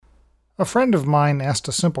A friend of mine asked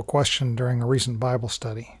a simple question during a recent Bible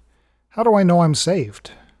study. How do I know I'm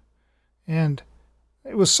saved? And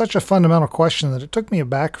it was such a fundamental question that it took me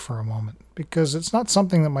aback for a moment, because it's not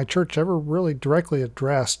something that my church ever really directly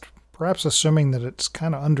addressed, perhaps assuming that it's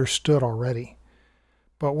kind of understood already.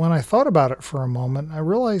 But when I thought about it for a moment, I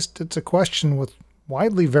realized it's a question with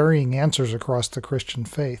widely varying answers across the Christian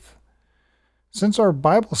faith. Since our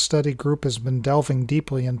Bible study group has been delving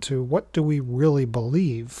deeply into what do we really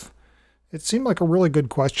believe, it seemed like a really good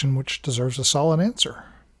question which deserves a solid answer.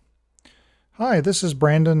 Hi, this is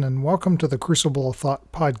Brandon, and welcome to the Crucible of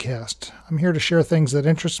Thought podcast. I'm here to share things that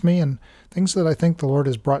interest me and things that I think the Lord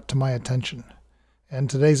has brought to my attention. And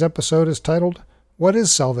today's episode is titled, What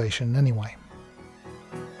is Salvation Anyway?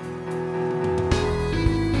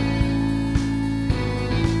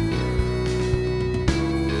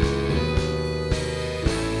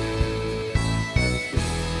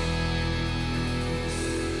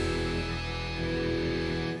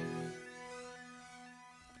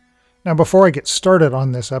 Now, before I get started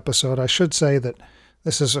on this episode, I should say that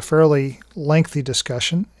this is a fairly lengthy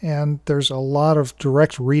discussion, and there's a lot of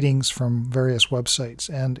direct readings from various websites.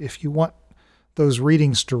 And if you want those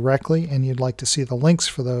readings directly and you'd like to see the links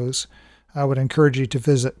for those, I would encourage you to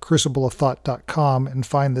visit crucibleofthought.com and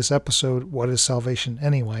find this episode, What is Salvation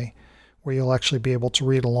Anyway?, where you'll actually be able to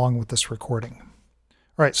read along with this recording.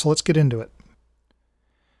 All right, so let's get into it.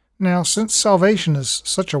 Now, since salvation is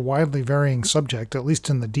such a widely varying subject, at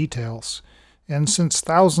least in the details, and since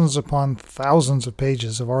thousands upon thousands of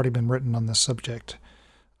pages have already been written on this subject,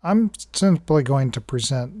 I'm simply going to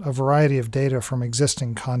present a variety of data from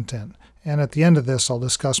existing content, and at the end of this I'll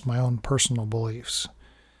discuss my own personal beliefs.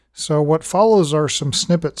 So what follows are some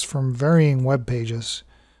snippets from varying web pages,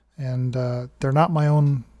 and they're not my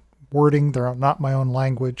own wording, they're not my own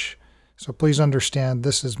language, so please understand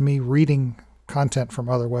this is me reading content from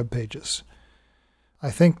other web pages. I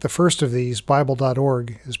think the first of these,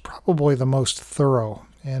 Bible.org, is probably the most thorough,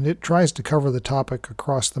 and it tries to cover the topic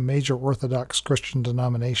across the major Orthodox Christian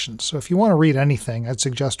denominations. So if you want to read anything, I'd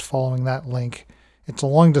suggest following that link. It's a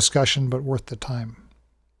long discussion, but worth the time.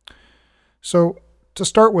 So to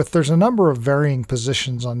start with, there's a number of varying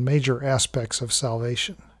positions on major aspects of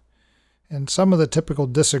salvation. And some of the typical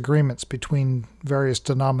disagreements between various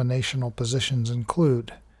denominational positions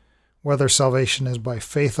include whether salvation is by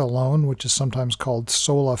faith alone, which is sometimes called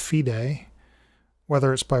sola fide,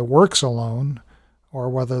 whether it's by works alone, or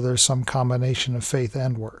whether there's some combination of faith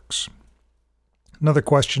and works. Another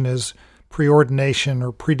question is preordination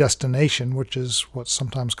or predestination, which is what's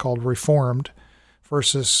sometimes called reformed,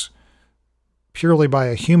 versus purely by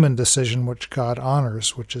a human decision which God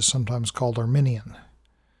honors, which is sometimes called Arminian.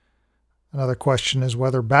 Another question is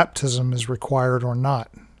whether baptism is required or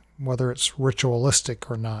not, whether it's ritualistic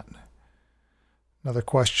or not. Another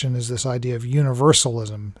question is this idea of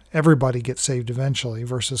universalism. Everybody gets saved eventually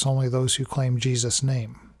versus only those who claim Jesus'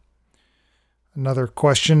 name. Another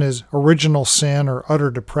question is original sin or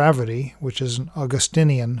utter depravity, which is an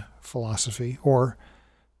Augustinian philosophy, or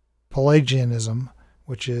Pelagianism,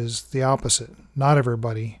 which is the opposite. Not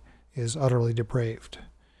everybody is utterly depraved.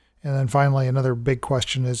 And then finally, another big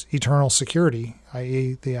question is eternal security,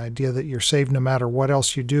 i.e. the idea that you're saved no matter what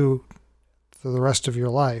else you do for the rest of your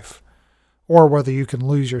life, or whether you can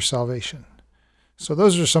lose your salvation. So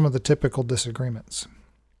those are some of the typical disagreements.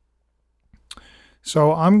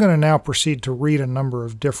 So I'm going to now proceed to read a number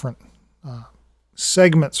of different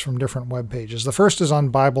segments from different web pages. The first is on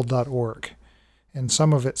Bible.org, and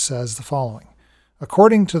some of it says the following.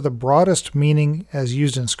 According to the broadest meaning as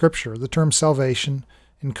used in Scripture, the term salvation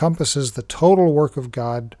encompasses the total work of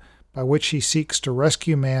God by which he seeks to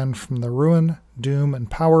rescue man from the ruin, doom,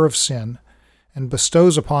 and power of sin, and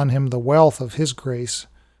bestows upon him the wealth of his grace,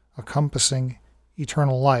 encompassing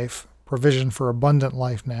eternal life, provision for abundant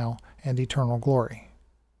life now, and eternal glory.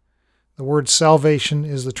 The word salvation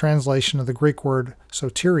is the translation of the Greek word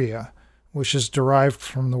soteria, which is derived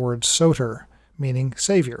from the word soter, meaning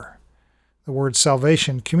savior. The word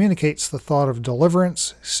salvation communicates the thought of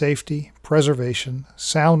deliverance, safety, preservation,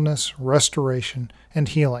 soundness, restoration, and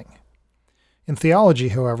healing. In theology,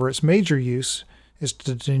 however, its major use is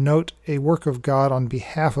to denote a work of God on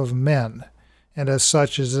behalf of men, and as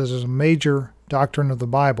such it is a major doctrine of the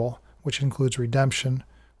Bible, which includes redemption,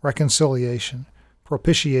 reconciliation,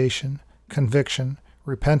 propitiation, conviction,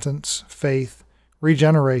 repentance, faith,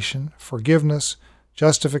 regeneration, forgiveness,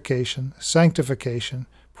 justification, sanctification,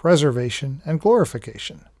 preservation, and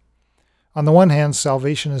glorification. On the one hand,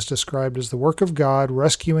 salvation is described as the work of God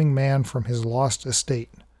rescuing man from his lost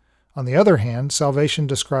estate. On the other hand, salvation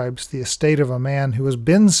describes the estate of a man who has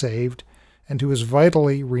been saved and who is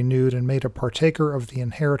vitally renewed and made a partaker of the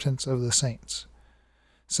inheritance of the saints.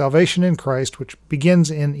 Salvation in Christ, which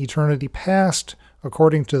begins in eternity past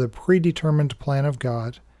according to the predetermined plan of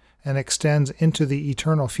God and extends into the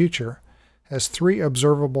eternal future, has three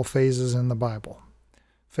observable phases in the Bible.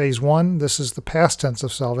 Phase 1, this is the past tense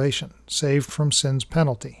of salvation, saved from sin's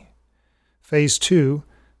penalty. Phase 2,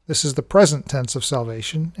 this is the present tense of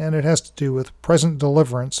salvation, and it has to do with present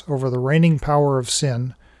deliverance over the reigning power of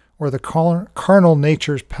sin or the carnal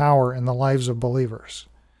nature's power in the lives of believers.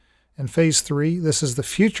 In Phase 3, this is the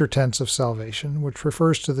future tense of salvation, which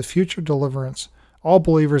refers to the future deliverance all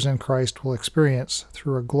believers in Christ will experience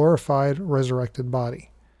through a glorified, resurrected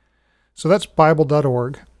body. So that's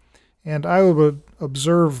Bible.org, and I would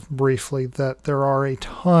observe briefly that there are a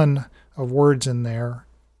ton of words in there,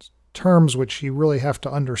 terms which you really have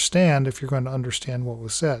to understand if you're going to understand what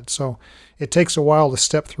was said. So it takes a while to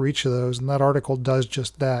step through each of those, and that article does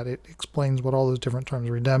just that. It explains what all those different terms,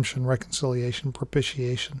 redemption, reconciliation,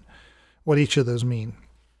 propitiation, what each of those mean.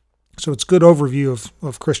 So it's a good overview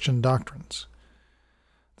of Christian doctrines.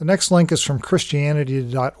 The next link is from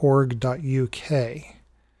Christianity.org.uk,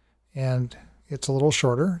 and it's a little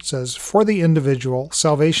shorter. It says, "For the individual,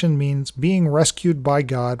 salvation means being rescued by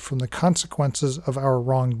God from the consequences of our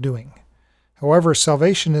wrongdoing. However,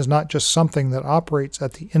 salvation is not just something that operates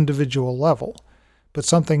at the individual level, but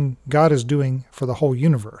something God is doing for the whole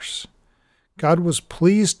universe. God was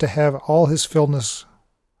pleased to have all his fullness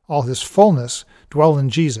dwell in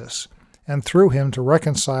Jesus, and through him to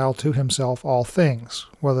reconcile to himself all things,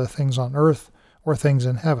 whether things on earth or things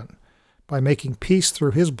in heaven, by making peace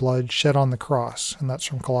through his blood shed on the cross." And that's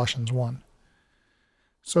from Colossians 1.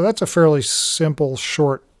 So that's a fairly simple,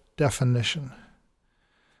 short definition.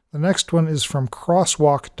 The next one is from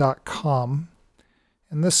crosswalk.com,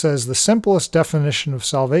 and this says, "The simplest definition of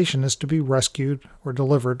salvation is to be rescued or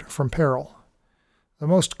delivered from peril. The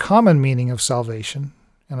most common meaning of salvation,"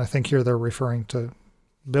 and I think here they're referring to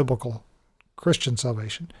biblical Christian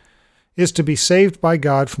salvation, "is to be saved by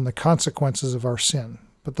God from the consequences of our sin.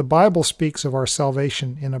 But the Bible speaks of our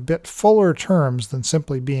salvation in a bit fuller terms than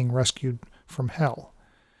simply being rescued from hell.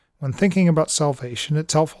 When thinking about salvation,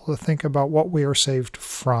 it's helpful to think about what we are saved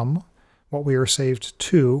from, what we are saved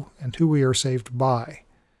to, and who we are saved by.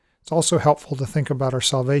 It's also helpful to think about our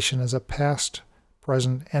salvation as a past,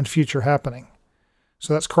 present, and future happening."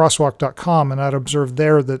 So that's crosswalk.com, and I'd observe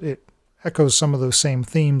there that it echoes some of those same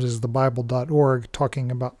themes as the Bible.org,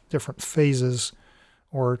 talking about different phases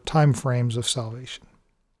or time frames of salvation.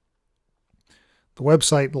 The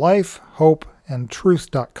website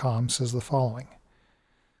lifehopeandtruth.com says the following: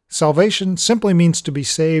 "Salvation simply means to be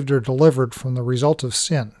saved or delivered from the result of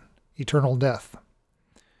sin, eternal death.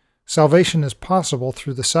 Salvation is possible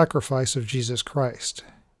through the sacrifice of Jesus Christ.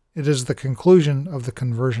 It is the conclusion of the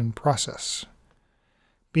conversion process.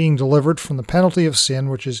 Being delivered from the penalty of sin,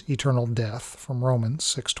 which is eternal death, from Romans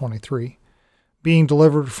 6:23, being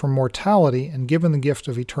delivered from mortality and given the gift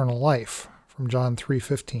of eternal life, from John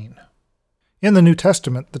 3:15. In the New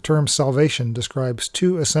Testament, the term salvation describes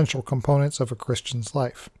two essential components of a Christian's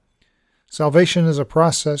life. Salvation is a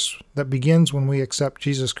process that begins when we accept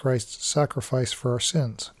Jesus Christ's sacrifice for our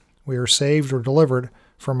sins. We are saved or delivered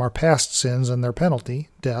from our past sins and their penalty,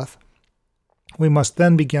 death. We must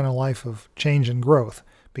then begin a life of change and growth,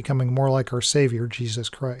 becoming more like our Savior, Jesus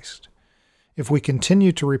Christ. If we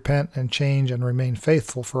continue to repent and change and remain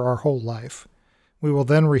faithful for our whole life, we will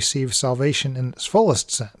then receive salvation in its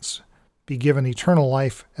fullest sense, be given eternal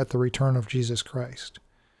life at the return of Jesus Christ.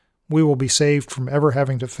 We will be saved from ever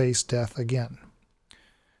having to face death again.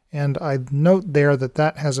 And I note there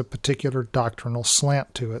that has a particular doctrinal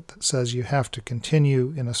slant to it that says you have to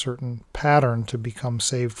continue in a certain pattern to become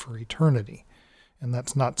saved for eternity. And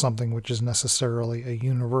that's not something which is necessarily a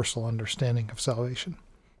universal understanding of salvation.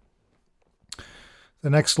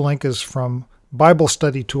 The next link is from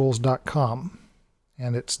BibleStudyTools.com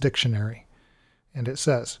and its dictionary. And it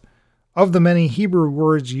says, "Of the many Hebrew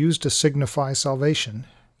words used to signify salvation,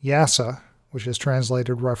 yasa, which is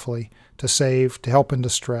translated roughly to save, to help in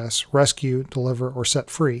distress, rescue, deliver, or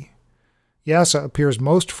set free, yasa appears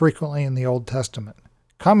most frequently in the Old Testament.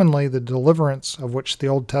 Commonly, the deliverance of which the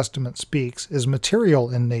Old Testament speaks is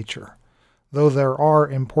material in nature, though there are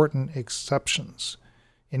important exceptions.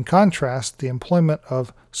 In contrast, the employment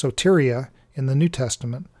of soteria in the New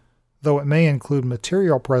Testament, though it may include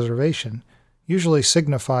material preservation, usually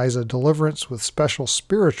signifies a deliverance with special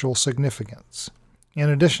spiritual significance. In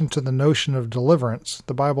addition to the notion of deliverance,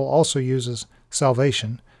 the Bible also uses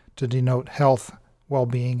salvation to denote health,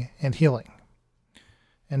 well-being, and healing."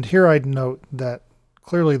 And here I'd note that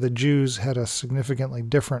clearly the Jews had a significantly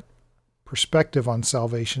different perspective on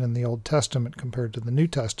salvation in the Old Testament compared to the New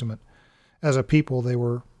Testament. As a people, they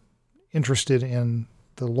were interested in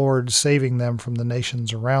the Lord saving them from the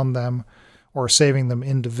nations around them or saving them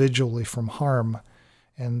individually from harm.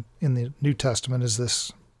 And in the New Testament, as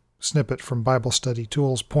this snippet from Bible Study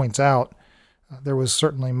Tools points out, there was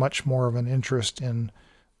certainly much more of an interest in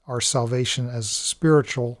our salvation as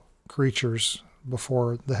spiritual creatures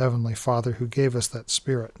before the Heavenly Father who gave us that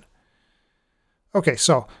Spirit. Okay,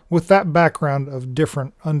 so with that background of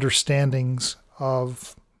different understandings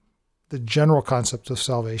of the general concept of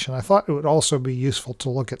salvation, I thought it would also be useful to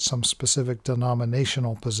look at some specific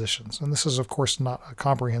denominational positions. And this is, of course, not a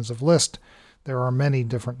comprehensive list. There are many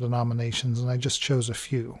different denominations, and I just chose a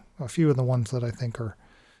few of the ones that I think are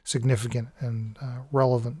significant and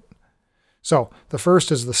relevant. So the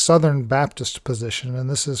first is the Southern Baptist position, and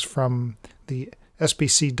this is from the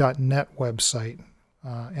SBC.net website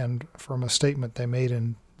and from a statement they made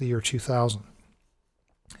in the year 2000.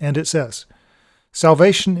 And it says,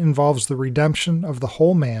 "Salvation involves the redemption of the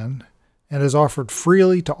whole man and is offered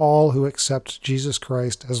freely to all who accept Jesus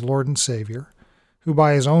Christ as Lord and Savior, who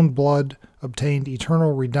by his own blood obtained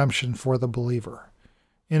eternal redemption for the believer.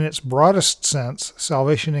 In its broadest sense,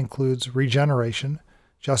 salvation includes regeneration,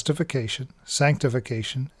 justification,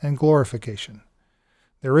 sanctification, and glorification.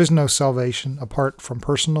 There is no salvation apart from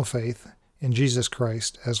personal faith in Jesus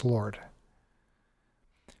Christ as Lord."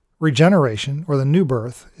 Regeneration, or the new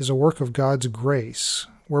birth, is a work of God's grace,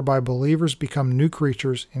 whereby believers become new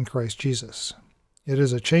creatures in Christ Jesus. It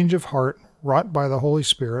is a change of heart wrought by the Holy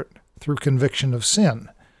Spirit through conviction of sin,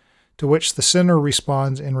 to which the sinner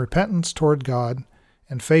responds in repentance toward God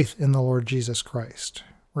and faith in the Lord Jesus Christ.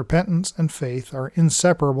 Repentance and faith are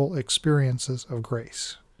inseparable experiences of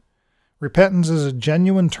grace. Repentance is a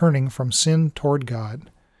genuine turning from sin toward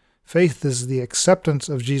God. Faith is the acceptance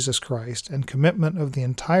of Jesus Christ and commitment of the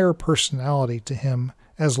entire personality to him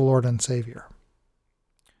as Lord and Savior.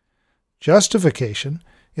 Justification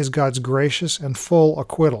is God's gracious and full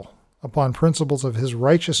acquittal upon principles of his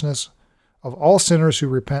righteousness of all sinners who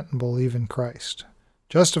repent and believe in Christ.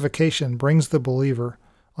 Justification brings the believer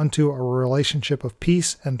unto a relationship of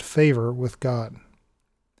peace and favor with God.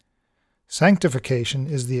 Sanctification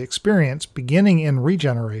is the experience beginning in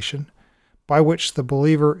regeneration by which the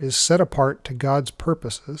believer is set apart to God's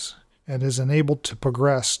purposes and is enabled to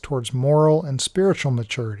progress towards moral and spiritual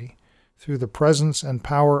maturity through the presence and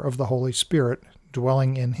power of the Holy Spirit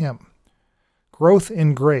dwelling in him. Growth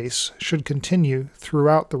in grace should continue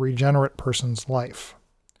throughout the regenerate person's life.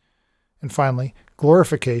 And finally,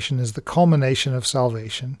 glorification is the culmination of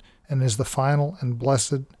salvation and is the final and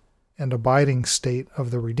blessed and abiding state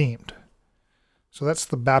of the redeemed. So that's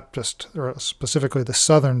the Baptist, or specifically the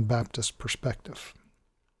Southern Baptist perspective.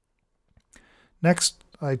 Next,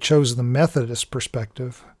 I chose the Methodist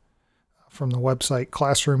perspective from the website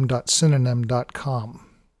classroom.synonym.com.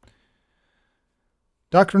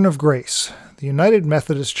 Doctrine of Grace. The United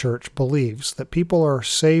Methodist Church believes that people are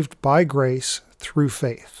saved by grace through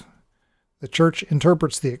faith. The Church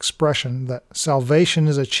interprets the expression that salvation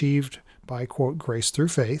is achieved by, quote, grace through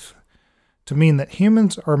faith, to mean that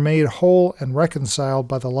humans are made whole and reconciled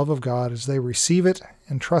by the love of God as they receive it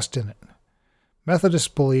and trust in it. Methodists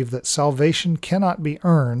believe that salvation cannot be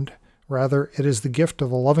earned, rather it is the gift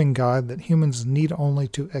of a loving God that humans need only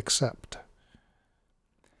to accept.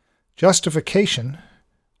 Justification,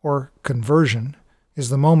 or conversion, is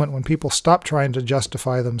the moment when people stop trying to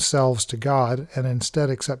justify themselves to God and instead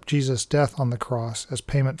accept Jesus' death on the cross as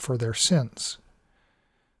payment for their sins.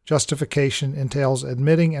 Justification entails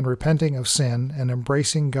admitting and repenting of sin and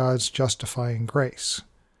embracing God's justifying grace.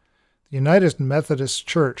 The United Methodist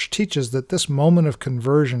Church teaches that this moment of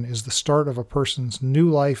conversion is the start of a person's new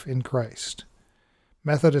life in Christ.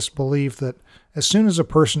 Methodists believe that as soon as a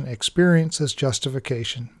person experiences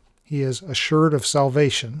justification, he is assured of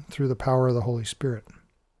salvation through the power of the Holy Spirit.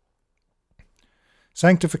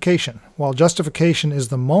 Sanctification. While justification is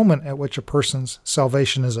the moment at which a person's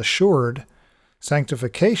salvation is assured,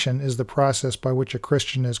 sanctification is the process by which a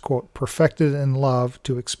Christian is, quote, perfected in love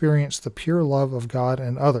to experience the pure love of God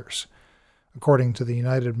and others, according to the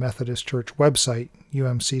United Methodist Church website,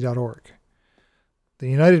 umc.org. The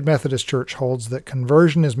United Methodist Church holds that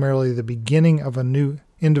conversion is merely the beginning of a new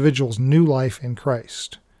individual's new life in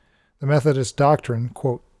Christ. The Methodist doctrine,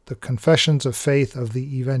 quote, the Confessions of Faith of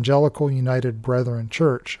the Evangelical United Brethren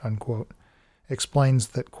Church, unquote, explains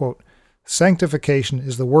that, quote, sanctification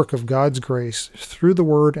is the work of God's grace through the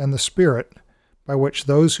Word and the Spirit, by which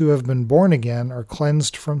those who have been born again are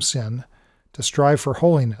cleansed from sin, to strive for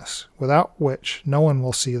holiness, without which no one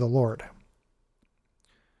will see the Lord.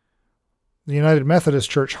 The United Methodist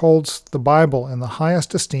Church holds the Bible in the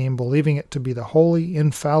highest esteem, believing it to be the holy,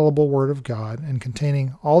 infallible Word of God and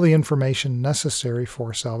containing all the information necessary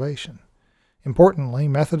for salvation. Importantly,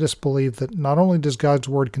 Methodists believe that not only does God's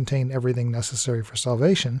Word contain everything necessary for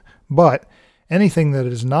salvation, but anything that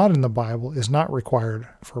is not in the Bible is not required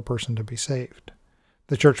for a person to be saved.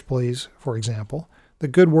 The Church believes, for example, that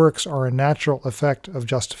good works are a natural effect of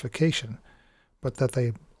justification, but that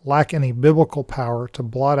they lack any biblical power to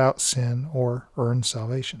blot out sin or earn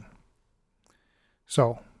salvation.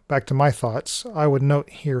 So, back to my thoughts, I would note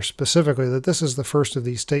here specifically that this is the first of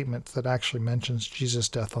these statements that actually mentions Jesus'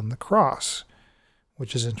 death on the cross,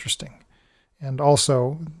 which is interesting. And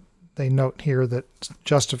also, they note here that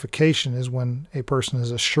justification is when a person is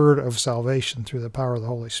assured of salvation through the power of the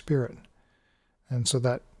Holy Spirit. And so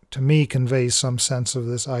that, to me, conveys some sense of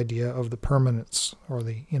this idea of the permanence or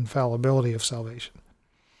the infallibility of salvation.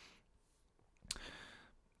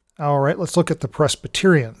 All right, let's look at the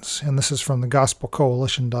Presbyterians, and this is from the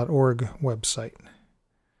gospelcoalition.org website.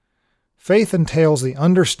 Faith entails the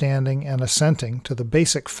understanding and assenting to the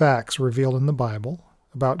basic facts revealed in the Bible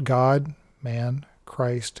about God, man,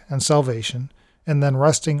 Christ, and salvation, and then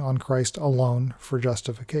resting on Christ alone for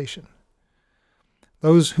justification.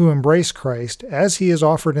 Those who embrace Christ as he is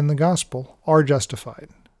offered in the gospel are justified.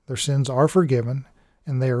 Their sins are forgiven,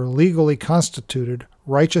 and they are legally constituted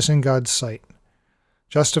righteous in God's sight.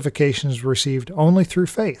 Justification is received only through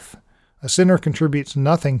faith. A sinner contributes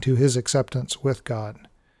nothing to his acceptance with God.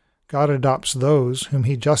 God adopts those whom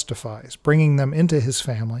he justifies, bringing them into his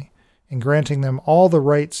family and granting them all the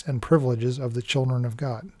rights and privileges of the children of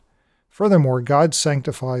God. Furthermore, God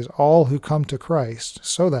sanctifies all who come to Christ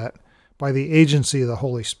so that, by the agency of the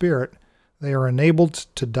Holy Spirit, they are enabled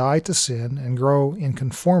to die to sin and grow in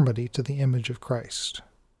conformity to the image of Christ.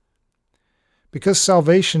 Because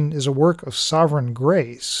salvation is a work of sovereign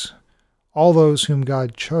grace, all those whom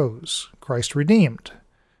God chose, Christ redeemed,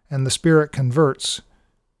 and the Spirit converts,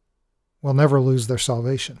 will never lose their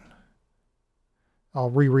salvation. I'll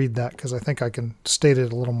reread that because I think I can state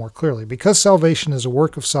it a little more clearly. Because salvation is a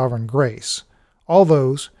work of sovereign grace, all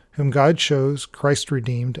those whom God chose, Christ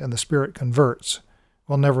redeemed, and the Spirit converts,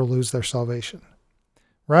 will never lose their salvation.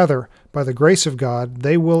 Rather, by the grace of God,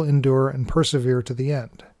 they will endure and persevere to the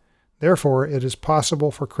end. Therefore, it is possible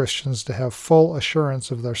for Christians to have full assurance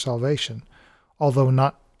of their salvation, although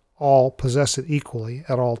not all possess it equally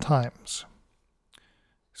at all times.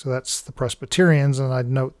 So that's the Presbyterians, and I'd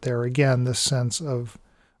note there again this sense of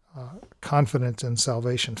confidence in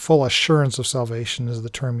salvation. Full assurance of salvation is the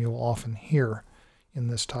term you will often hear in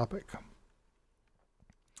this topic.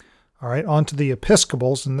 All right, on to the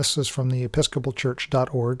Episcopals, and this is from the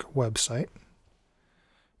episcopalchurch.org website.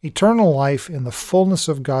 Eternal life in the fullness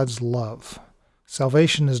of God's love.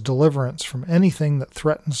 Salvation is deliverance from anything that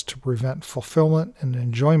threatens to prevent fulfillment and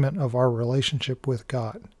enjoyment of our relationship with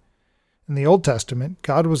God. In the Old Testament,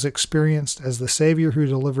 God was experienced as the Savior who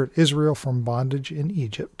delivered Israel from bondage in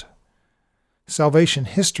Egypt. Salvation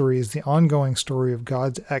history is the ongoing story of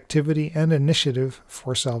God's activity and initiative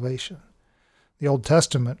for salvation. The Old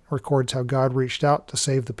Testament records how God reached out to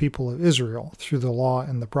save the people of Israel through the law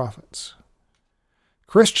and the prophets.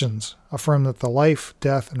 Christians affirm that the life,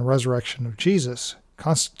 death, and resurrection of Jesus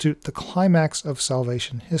constitute the climax of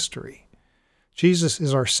salvation history. Jesus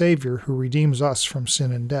is our Savior who redeems us from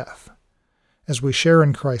sin and death. As we share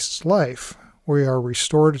in Christ's life, we are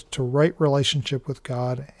restored to right relationship with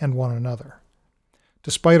God and one another.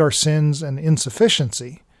 Despite our sins and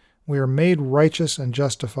insufficiency, we are made righteous and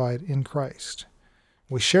justified in Christ.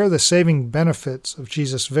 We share the saving benefits of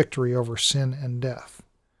Jesus' victory over sin and death.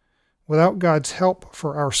 Without God's help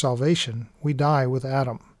for our salvation, we die with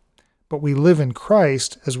Adam, but we live in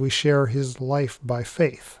Christ as we share his life by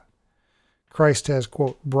faith. Christ has,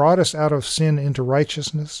 quote, brought us out of sin into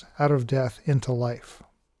righteousness, out of death into life.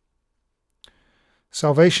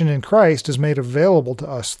 Salvation in Christ is made available to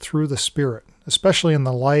us through the Spirit, especially in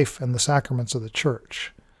the life and the sacraments of the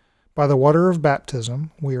Church. By the water of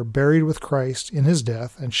baptism, we are buried with Christ in his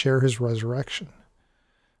death and share his resurrection.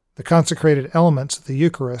 The consecrated elements of the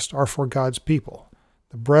Eucharist are for God's people,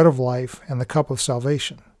 the bread of life and the cup of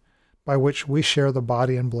salvation, by which we share the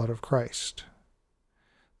body and blood of Christ.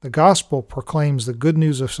 The gospel proclaims the good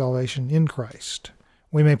news of salvation in Christ.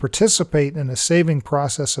 We may participate in a saving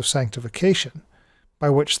process of sanctification, by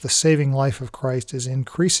which the saving life of Christ is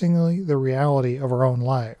increasingly the reality of our own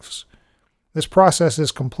lives. This process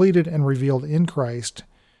is completed and revealed in Christ,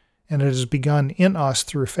 and it is begun in us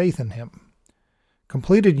through faith in him.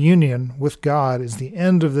 Completed union with God is the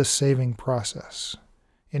end of this saving process.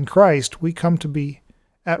 In Christ, we come to be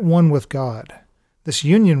at one with God. This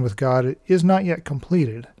union with God is not yet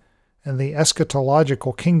completed, and the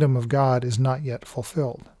eschatological kingdom of God is not yet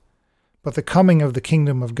fulfilled. But the coming of the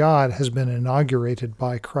kingdom of God has been inaugurated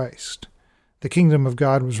by Christ. The kingdom of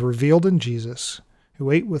God was revealed in Jesus,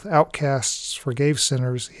 who ate with outcasts, forgave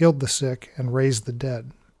sinners, healed the sick, and raised the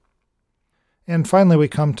dead. And finally, we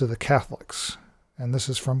come to the Catholics, and this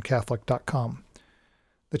is from Catholic.com.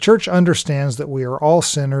 The Church understands that we are all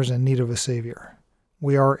sinners in need of a Savior.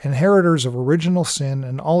 We are inheritors of original sin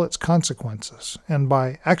and all its consequences, and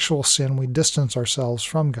by actual sin we distance ourselves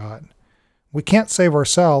from God. We can't save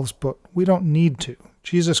ourselves, but we don't need to.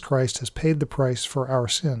 Jesus Christ has paid the price for our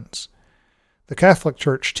sins. The Catholic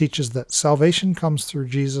Church teaches that salvation comes through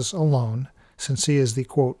Jesus alone, since he is the,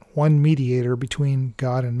 quote, one mediator between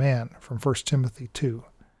God and man, from 1 Timothy 2.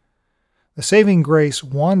 The saving grace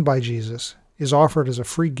won by Jesus is offered as a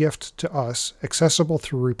free gift to us, accessible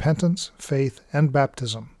through repentance, faith, and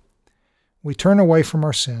baptism. We turn away from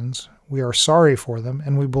our sins, we are sorry for them,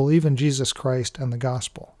 and we believe in Jesus Christ and the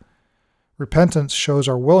gospel. Repentance shows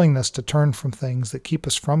our willingness to turn from things that keep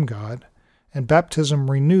us from God, and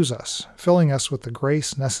baptism renews us, filling us with the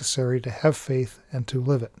grace necessary to have faith and to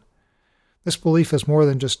live it. This belief is more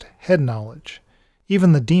than just head knowledge.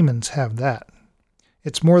 Even the demons have that.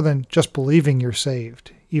 It's more than just believing you're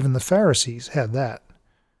saved. Even the Pharisees had that.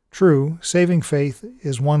 True, saving faith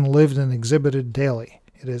is one lived and exhibited daily.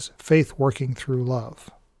 It is faith working through love.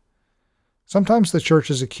 Sometimes the Church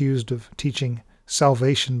is accused of teaching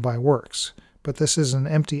salvation by works, but this is an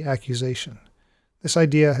empty accusation. This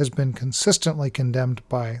idea has been consistently condemned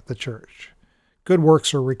by the Church. Good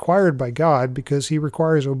works are required by God because he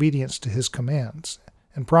requires obedience to his commands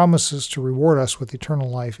and promises to reward us with eternal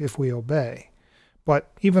life if we obey.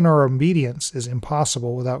 But even our obedience is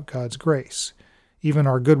impossible without God's grace. Even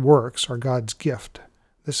our good works are God's gift.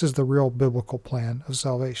 This is the real biblical plan of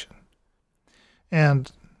salvation.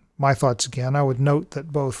 And my thoughts again, I would note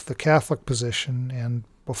that both the Catholic position and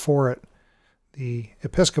before it, the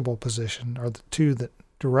Episcopal position are the two that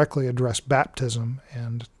directly address baptism,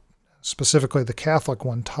 and specifically the Catholic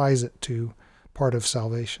one ties it to part of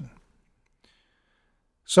salvation.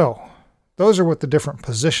 So, those are what the different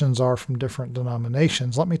positions are from different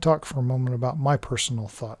denominations. Let me talk for a moment about my personal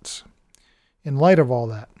thoughts. In light of all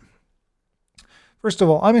that, first of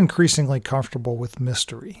all, I'm increasingly comfortable with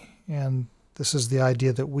mystery, and this is the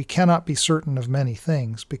idea that we cannot be certain of many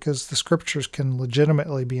things because the Scriptures can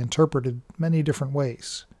legitimately be interpreted many different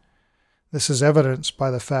ways. This is evidenced by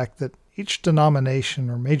the fact that each denomination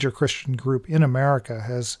or major Christian group in America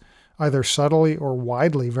has either subtly or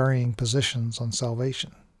widely varying positions on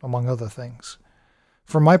salvation, among other things.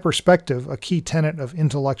 From my perspective, a key tenet of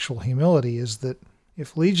intellectual humility is that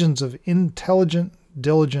if legions of intelligent,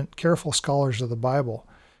 diligent, careful scholars of the Bible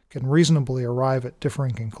can reasonably arrive at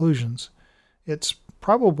differing conclusions, it's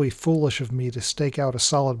probably foolish of me to stake out a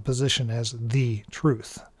solid position as the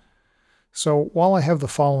truth. So while I have the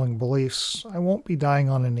following beliefs, I won't be dying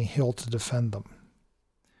on any hill to defend them.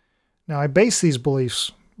 Now, I base these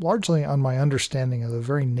beliefs largely on my understanding of the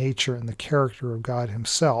very nature and the character of God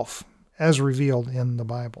himself, as revealed in the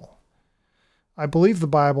Bible. I believe the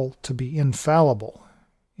Bible to be infallible,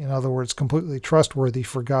 in other words, completely trustworthy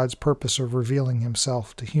for God's purpose of revealing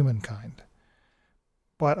himself to humankind.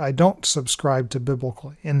 But I don't subscribe to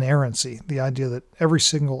biblical inerrancy, the idea that every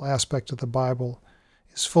single aspect of the Bible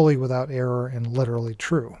is fully without error and literally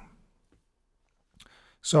true.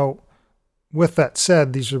 So, with that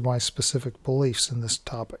said, these are my specific beliefs in this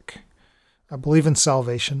topic. I believe in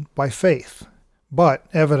salvation by faith, but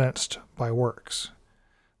evidenced by works.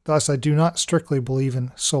 Thus, I do not strictly believe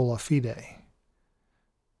in sola fide.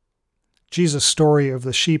 Jesus' story of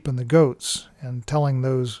the sheep and the goats, and telling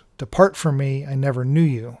those, "Depart from me, I never knew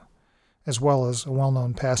you," as well as a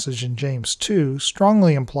well-known passage in James 2,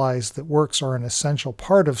 strongly implies that works are an essential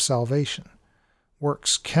part of salvation.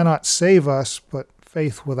 Works cannot save us, but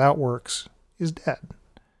faith without works is dead.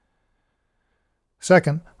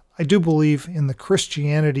 Second, I do believe in the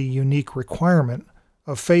Christianity unique requirement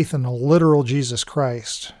of faith in a literal Jesus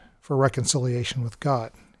Christ for reconciliation with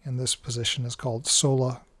God, and this position is called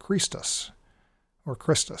sola Christus, or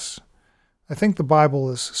Christus. I think the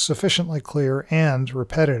Bible is sufficiently clear and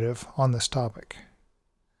repetitive on this topic.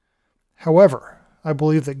 However, I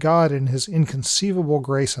believe that God, in his inconceivable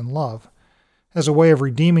grace and love, has a way of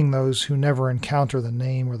redeeming those who never encounter the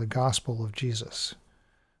name or the gospel of Jesus.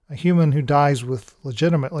 A human who dies with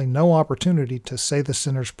legitimately no opportunity to say the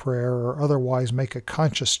sinner's prayer or otherwise make a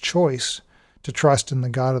conscious choice to trust in the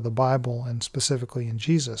God of the Bible and specifically in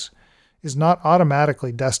Jesus is not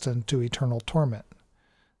automatically destined to eternal torment.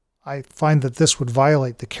 I find that this would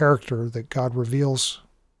violate the character that God reveals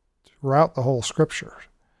throughout the whole Scripture.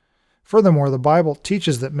 Furthermore, the Bible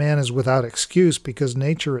teaches that man is without excuse because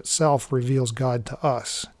nature itself reveals God to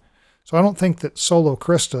us. So I don't think that solo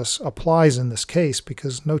Christus applies in this case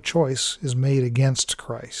because no choice is made against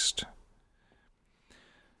Christ.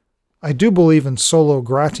 I do believe in solo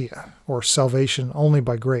gratia, or salvation only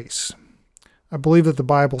by grace. I believe that the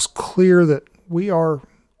Bible's clear that we are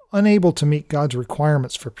unable to meet God's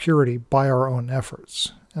requirements for purity by our own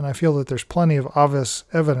efforts, and I feel that there's plenty of obvious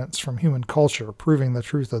evidence from human culture proving the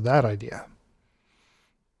truth of that idea.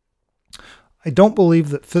 I don't believe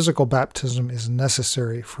that physical baptism is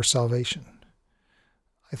necessary for salvation.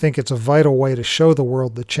 I think it's a vital way to show the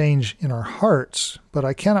world the change in our hearts, but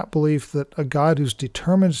I cannot believe that a God who's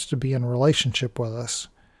determined to be in relationship with us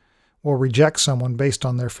will reject someone based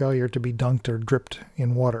on their failure to be dunked or dripped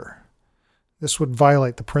in water. This would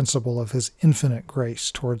violate the principle of his infinite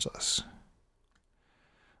grace towards us.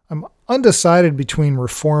 I'm undecided between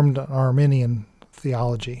Reformed and Arminian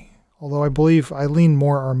theology, although I believe I lean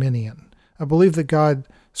more Arminian. I believe that God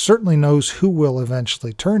certainly knows who will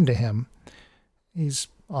eventually turn to him. He's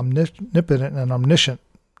omnipotent and omniscient,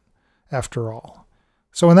 after all.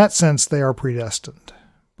 So in that sense, they are predestined.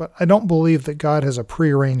 But I don't believe that God has a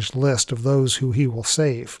prearranged list of those who he will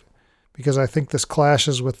save, because I think this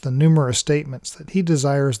clashes with the numerous statements that he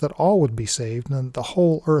desires that all would be saved and that the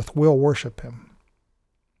whole earth will worship him.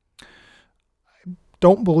 I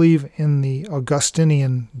don't believe in the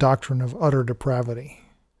Augustinian doctrine of utter depravity.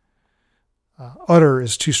 Utter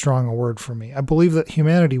is too strong a word for me. I believe that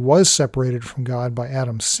humanity was separated from God by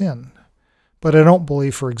Adam's sin, but I don't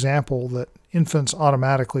believe, for example, that infants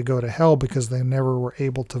automatically go to hell because they never were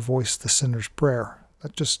able to voice the sinner's prayer.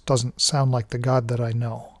 That just doesn't sound like the God that I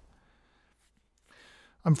know.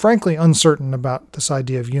 I'm frankly uncertain about this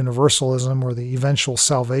idea of universalism or the eventual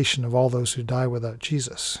salvation of all those who die without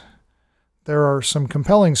Jesus. There are some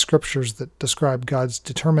compelling scriptures that describe God's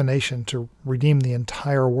determination to redeem the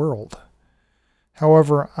entire world.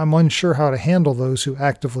 However, I'm unsure how to handle those who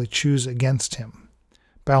actively choose against him,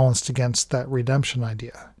 balanced against that redemption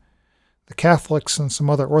idea. The Catholics and some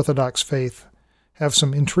other Orthodox faith have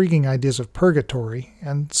some intriguing ideas of purgatory,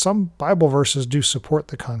 and some Bible verses do support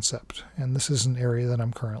the concept, and this is an area that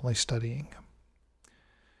I'm currently studying.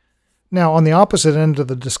 Now, on the opposite end of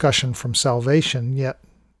the discussion from salvation, yet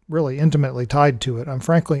really intimately tied to it, I'm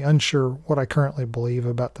frankly unsure what I currently believe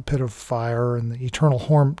about the pit of fire and the eternal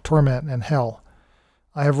torment and hell.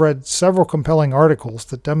 I have read several compelling articles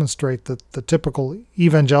that demonstrate that the typical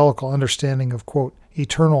evangelical understanding of, quote,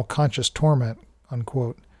 eternal conscious torment,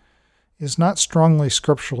 unquote, is not strongly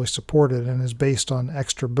scripturally supported and is based on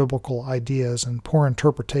extra-biblical ideas and poor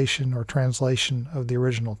interpretation or translation of the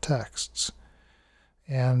original texts.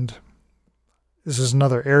 And this is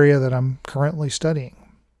another area that I'm currently studying.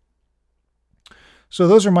 So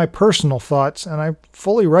those are my personal thoughts, and I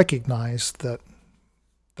fully recognize that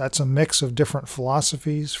that's a mix of different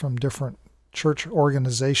philosophies from different church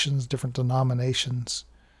organizations, different denominations.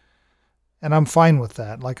 And I'm fine with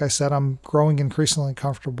that. Like I said, I'm growing increasingly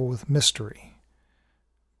comfortable with mystery.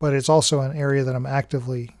 But it's also an area that I'm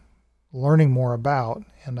actively learning more about,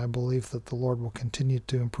 and I believe that the Lord will continue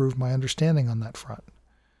to improve my understanding on that front.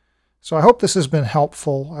 So I hope this has been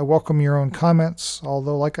helpful. I welcome your own comments,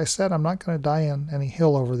 although, like I said, I'm not going to die on any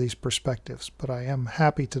hill over these perspectives, but I am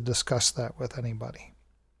happy to discuss that with anybody.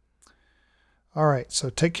 All right, so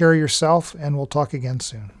take care of yourself, and we'll talk again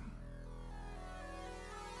soon.